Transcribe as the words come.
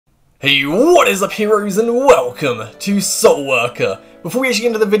Hey, what is up heroes and welcome to Soul Worker. Before we actually get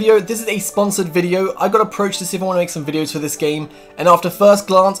into the video, this is a sponsored video. I got approached to see if I want to make some videos for this game, and after first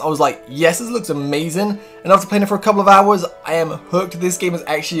glance I was like, yes, this looks amazing, and after playing it for a couple of hours, I am hooked. This game is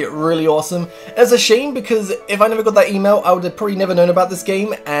actually really awesome. And it's a shame because if I never got that email, I would have probably never known about this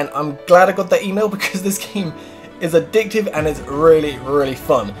game, and I'm glad I got that email because this game is addictive and it's really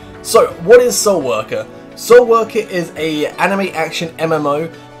fun. So, what is Soul Worker? Soul Worker is a anime action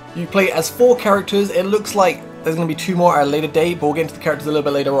MMO. You play as 4 characters. It looks like there's going to be 2 more at a later date, but we'll get into the characters a little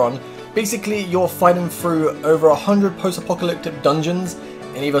bit later on. Basically, you're fighting through over 100 post-apocalyptic dungeons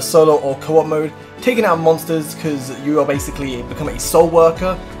in either solo or co-op mode, taking out monsters because you are basically become a soul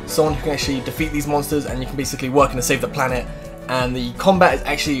worker, someone who can actually defeat these monsters, and you can basically work to save the planet. And the combat is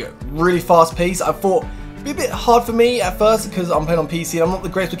actually really fast-paced. I thought it'd be a bit hard for me at first because I'm playing on PC and I'm not the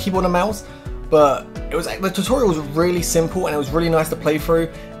greatest with keyboard and mouse, but the tutorial was really simple and it was really nice to play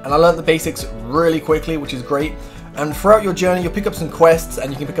through, and I learned the basics really quickly, which is great. And throughout your journey you'll pick up some quests,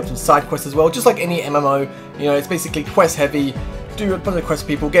 and you can pick up some side quests as well, just like any MMO. You know, it's basically quest heavy, do a bunch of quests for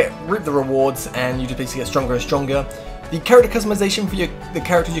people, reap the rewards, and you just basically get stronger and stronger. The character customization for the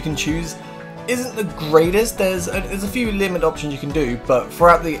characters you can choose isn't the greatest. There's a few limited options you can do, but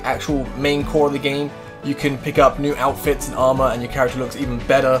throughout the actual main core of the game you can pick up new outfits and armor, and your character looks even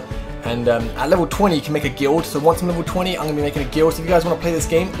better. And at level 20 you can make a guild, so once I'm level 20 I'm going to be making a guild. So if you guys want to play this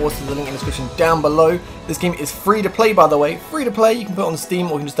game, also there's a link in the description down below. This game is free to play, by the way, free to play. You can put it on Steam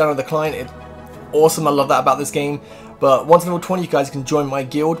or you can just download the client. It's awesome, I love that about this game. But once I'm level 20 you guys can join my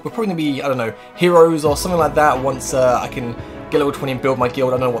guild. We're probably going to be, I don't know, heroes or something like that once I can get level 20 and build my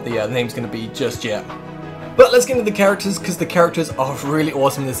guild. I don't know what the name's going to be just yet. But let's get into the characters, because the characters are really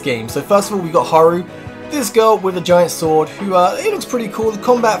awesome in this game. So first of all we've got Haru. This girl with a giant sword, who it looks pretty cool. The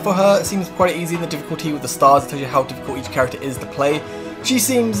combat for her seems quite easy, and the difficulty with the stars tells you how difficult each character is to play. She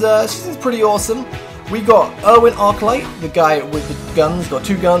seems pretty awesome. We got Erwin Arclight, the guy with the guns. Got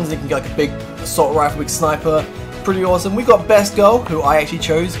 2 guns. He can get like a big assault rifle, big sniper. Pretty awesome. We got Best Girl, who I actually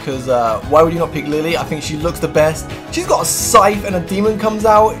chose because why would you not pick Lily? I think she looks the best. She's got a scythe and a demon comes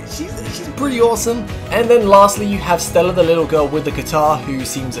out. She's pretty awesome. And then lastly you have Stella, the little girl with the guitar, who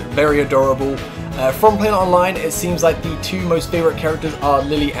seems very adorable. From playing online, it seems like the 2 most favourite characters are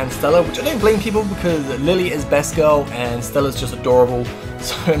Lily and Stella, which I don't blame people because Lily is Best Girl and Stella's just adorable,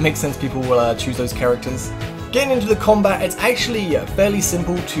 so it makes sense people will choose those characters. Getting into the combat, it's actually fairly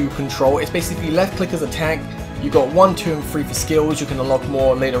simple to control. It's basically left click as attack. You got 1, 2 and 3 for skills. You can unlock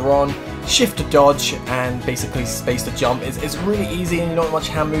more later on. Shift to dodge, and basically space to jump. It's really easy, and you don't have much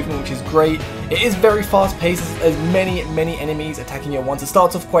hand movement, which is great. It is very fast paced. There's many enemies attacking you at once. It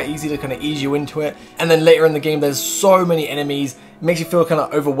starts off quite easy to kind of ease you into it, and then later in the game there's so many enemies. It makes you feel kind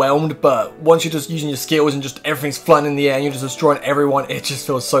of overwhelmed, but once you're just using your skills and just everything's flying in the air and you're just destroying everyone, it just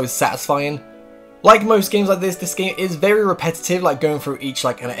feels so satisfying. Like most games like this game is very repetitive, like going through each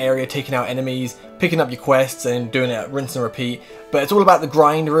an area, taking out enemies, picking up your quests and doing it rinse and repeat. But it's all about the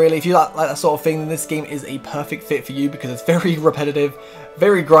grind really. If you like that sort of thing, then this game is a perfect fit for you because it's very repetitive,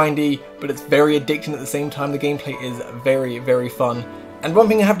 very grindy, but it's very addicting at the same time. The gameplay is very fun. And one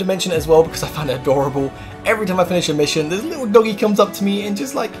thing I have to mention as well, because I find it adorable, every time I finish a mission, this little doggy comes up to me and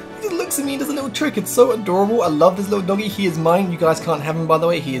just looks at me and does a little trick. It's so adorable. I love this little doggy. He is mine. You guys can't have him, by the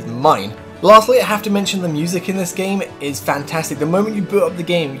way. He is mine. Lastly, I have to mention the music in this game is fantastic. The moment you boot up the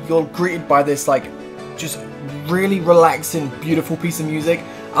game, you're greeted by this just really relaxing, beautiful piece of music.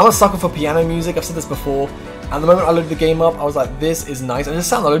 I'm a sucker for piano music, I've said this before, and the moment I loaded the game up, I was like, this is nice. I just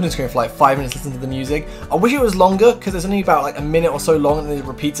sat on the loading screen for like 5 minutes listening to the music. I wish it was longer, because it's only about a minute or so long and then it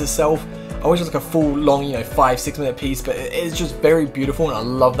repeats itself. I wish it was a full long, 5-6 minute piece, but it is just very beautiful and I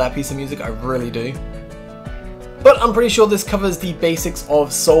love that piece of music, I really do. But I'm pretty sure this covers the basics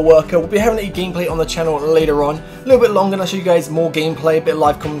of Soul Worker. We'll be having a gameplay on the channel later on, a little bit longer, and I'll show you guys more gameplay, a bit of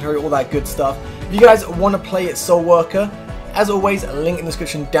live commentary, all that good stuff. If you guys want to play Soul Worker, as always, a link in the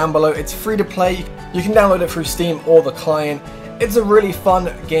description down below. It's free to play. You can download it through Steam or the client. It's a really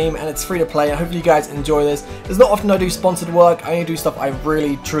fun game and it's free to play, and hopefully you guys enjoy this. There's not often I do sponsored work. I only do stuff I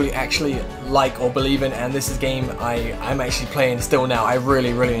really, truly, actually like or believe in, and this is a game I'm actually playing still now. I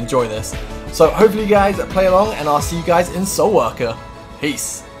really enjoy this. So hopefully you guys play along, and I'll see you guys in Soul Worker.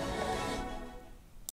 Peace.